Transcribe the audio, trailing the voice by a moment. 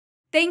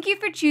Thank you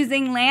for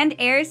choosing Land,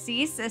 Air,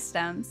 Sea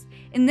Systems.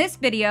 In this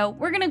video,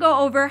 we're going to go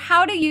over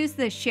how to use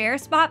the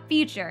ShareSpot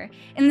feature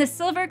in the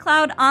Silver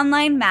Cloud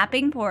online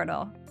mapping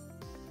portal.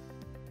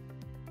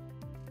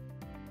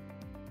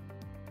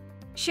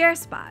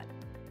 ShareSpot.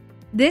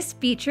 This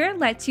feature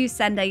lets you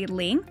send a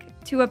link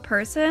to a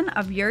person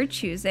of your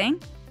choosing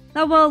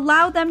that will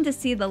allow them to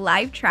see the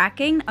live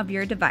tracking of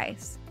your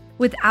device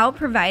without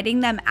providing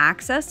them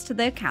access to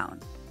the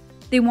account.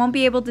 They won't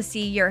be able to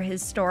see your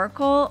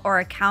historical or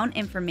account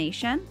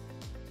information.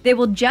 They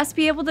will just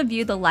be able to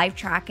view the live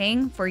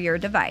tracking for your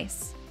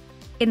device.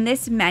 In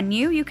this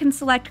menu, you can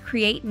select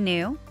Create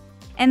New,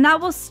 and that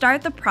will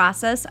start the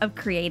process of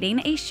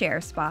creating a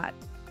ShareSpot.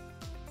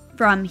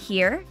 From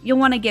here, you'll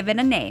want to give it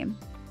a name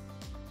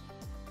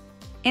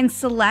and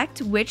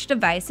select which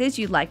devices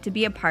you'd like to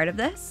be a part of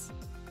this.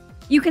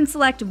 You can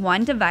select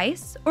one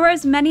device or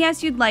as many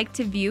as you'd like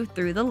to view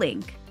through the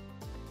link.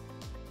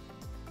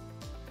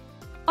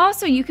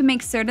 Also, you can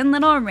make certain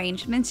little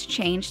arrangements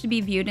change to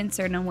be viewed in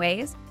certain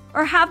ways,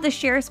 or have the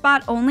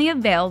ShareSpot only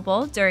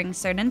available during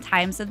certain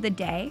times of the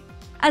day,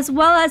 as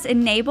well as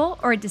enable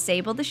or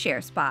disable the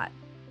ShareSpot.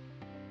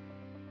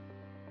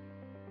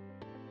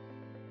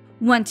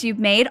 Once you've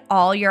made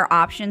all your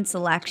option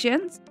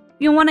selections,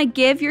 you'll want to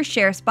give your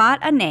ShareSpot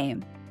a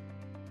name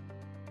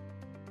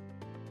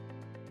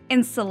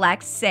and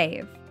select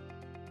Save.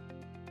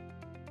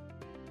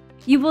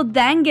 You will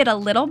then get a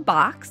little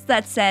box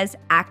that says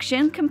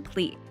Action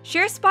Complete.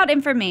 ShareSpot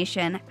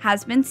information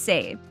has been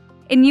saved,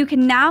 and you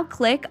can now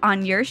click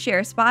on your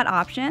ShareSpot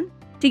option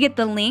to get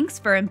the links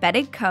for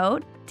embedded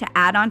code to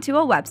add onto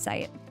a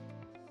website.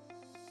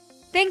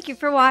 Thank you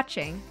for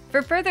watching.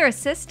 For further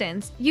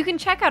assistance, you can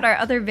check out our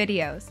other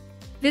videos.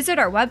 Visit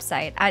our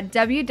website at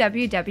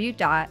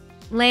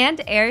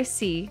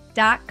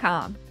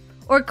www.landairsea.com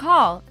or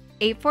call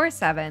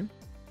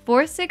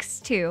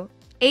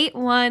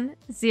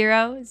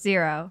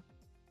 847-462-8100.